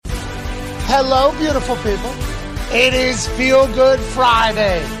Hello, beautiful people. It is Feel Good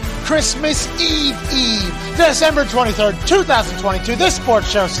Friday, Christmas Eve, December 23rd, 2022. This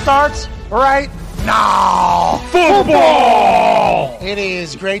sports show starts right now. Football! It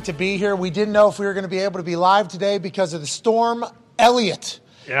is great to be here. We didn't know if we were going to be able to be live today because of the storm Elliott.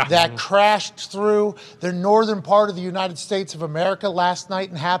 That crashed through the northern part of the United States of America last night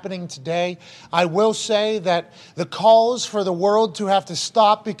and happening today. I will say that the calls for the world to have to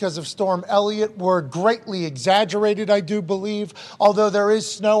stop because of Storm Elliott were greatly exaggerated, I do believe, although there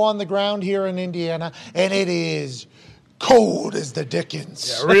is snow on the ground here in Indiana, and it is cold as the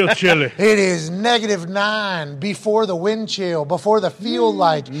dickens. Yeah, real chilly. It is -9 before the wind chill, before the feel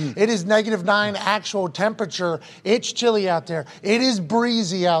like. It is -9 actual temperature. It's chilly out there. It is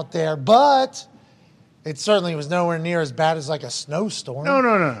breezy out there, but it certainly was nowhere near as bad as like a snowstorm.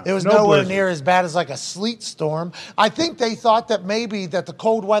 No. It was No nowhere blizzard. near as bad as like a sleet storm. I think they thought that maybe that the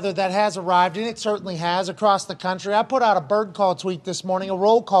cold weather that has arrived, and it certainly has across the country. I put out a bird call tweet this morning, a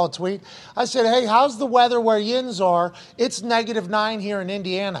roll call tweet. I said, hey, how's the weather where yins are? It's -9 here in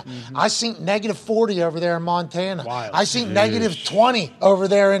Indiana. I seen -40 over there in Montana. Wild. I seen -20 over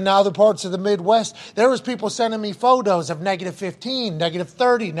there in other parts of the Midwest. There was people sending me photos of -15,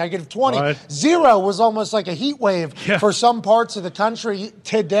 -30, -20. What? 0 was almost like a heat wave for some parts of the country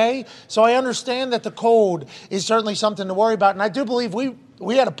today. So I understand that the cold is certainly something to worry about. And I do believe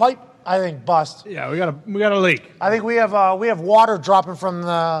we had a pipe, I think, bust. Yeah, we got a leak. I think we have water dropping from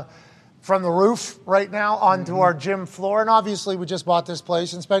the roof right now onto our gym floor. And obviously we just bought this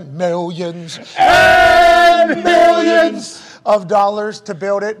place and spent millions and millions of dollars to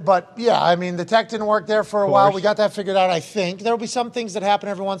build it. But yeah, I mean, the tech didn't work there for a while. We got that figured out, I think. There'll be some things that happen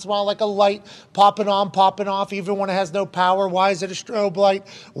every once in a while, like a light popping on, popping off, even when it has no power. Why is it a strobe light?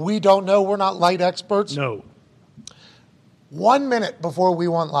 We don't know. We're not light experts. No. 1 minute before we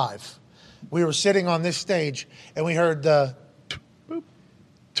went live, we were sitting on this stage and we heard the boop,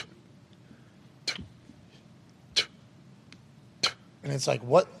 and it's like,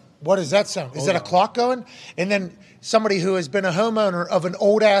 what is that sound? Is that a clock going? And then somebody who has been a homeowner of an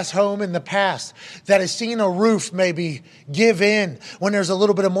old-ass home in the past that has seen a roof maybe give in when there's a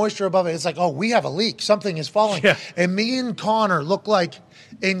little bit of moisture above it. It's like, oh, we have a leak. Something is falling. Yeah. And me and Connor look like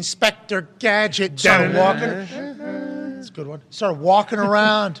Inspector Gadget started walking. That's a good one. Started walking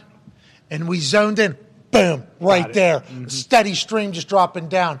around, and we zoned in. Boom, right there. Steady stream just dropping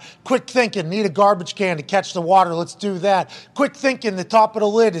down. Quick thinking, need a garbage can to catch the water. Let's do that. Quick thinking, the top of the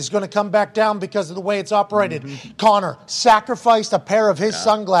lid is going to come back down because of the way it's operated. Connor sacrificed a pair of his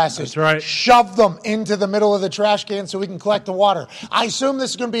sunglasses. That's right. Shoved them into the middle of the trash can so we can collect the water. I assume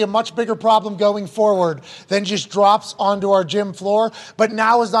this is going to be a much bigger problem going forward than just drops onto our gym floor. But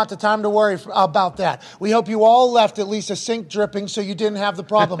now is not the time to worry about that. We hope you all left at least a sink dripping so you didn't have the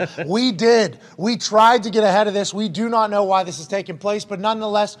problem. We did. We tried to get ahead of this. We do not know why this is taking place, but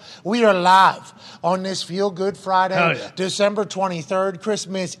nonetheless, we are live on this Feel Good Friday, December 23rd,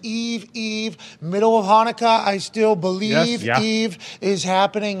 Christmas Eve, middle of Hanukkah. I still believe Eve is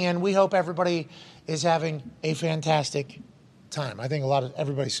happening, and we hope everybody is having a fantastic time. I think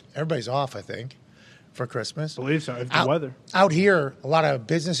everybody's off, I think, for Christmas. I believe so. It's the weather. Out here, a lot of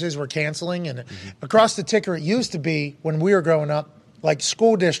businesses were canceling, and across the ticker, it used to be, when we were growing up, like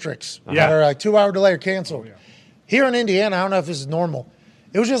school districts that are like 2-hour delay or canceled. Here in Indiana, I don't know if this is normal.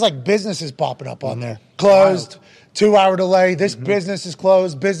 It was just like businesses popping up on there. Closed, 2-hour delay, this business is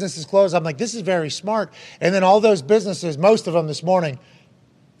closed, business is closed. I'm like, this is very smart. And then all those businesses, most of them this morning,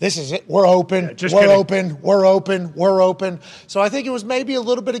 this is it. We're open. We're open. So I think it was maybe a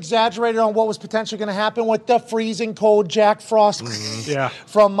little bit exaggerated on what was potentially going to happen with the freezing cold Jack Frost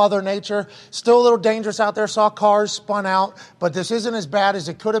from Mother Nature. Still a little dangerous out there. Saw cars spun out, but this isn't as bad as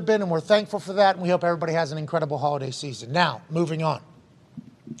it could have been, and we're thankful for that, and we hope everybody has an incredible holiday season. Now, moving on.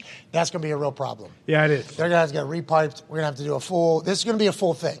 That's going to be a real problem. Yeah, it is. They're going to have to get repiped. We're going to have to do this is going to be a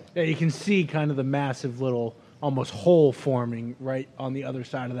full thing. Yeah, you can see kind of the massive little almost hole forming right on the other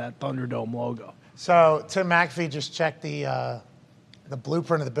side of that Thunderdome logo. So Tim McAfee just checked the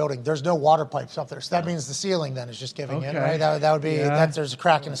blueprint of the building. There's no water pipes up there, so that means the ceiling then is just giving in, right? That would be that there's a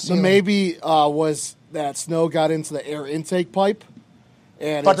crack in the ceiling. So maybe was that snow got into the air intake pipe,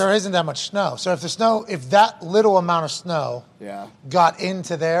 but there isn't that much snow. So if that little amount of snow got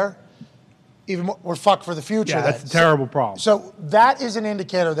into there, even more, we're fucked for the future. Yeah, that's a terrible problem. So that is an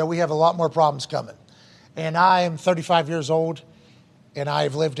indicator that we have a lot more problems coming. And I am 35 years old, and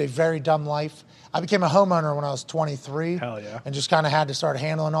I've lived a very dumb life. I became a homeowner when I was 23. Hell yeah. And just kind of had to start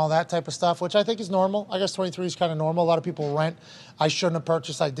handling all that type of stuff, which I think is normal. I guess 23 is kind of normal. A lot of people rent. I shouldn't have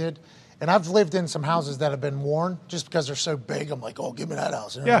purchased. I did. And I've lived in some houses that have been worn just because they're so big. I'm like, oh, give me that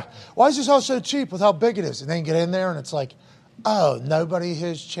house. And Yeah. why is this house so cheap with how big it is? And then you get in there and it's like, oh, nobody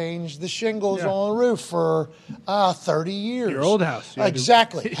has changed the shingles on the roof for 30 years. Your old house.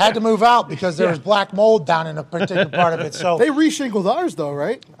 Exactly. Had to move out because there was black mold down in a particular part of it. So They reshingled ours, though,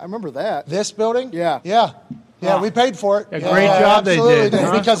 right? I remember that. this building? Yeah. Yeah, we paid for it. Great job they absolutely did.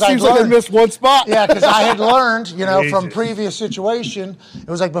 Huh? Because I Seems like they learned. missed one spot. Yeah, because I had learned, from Jesus. previous situation. It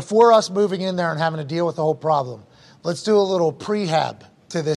was like before us moving in there and having to deal with the whole problem. Let's do a little prehab.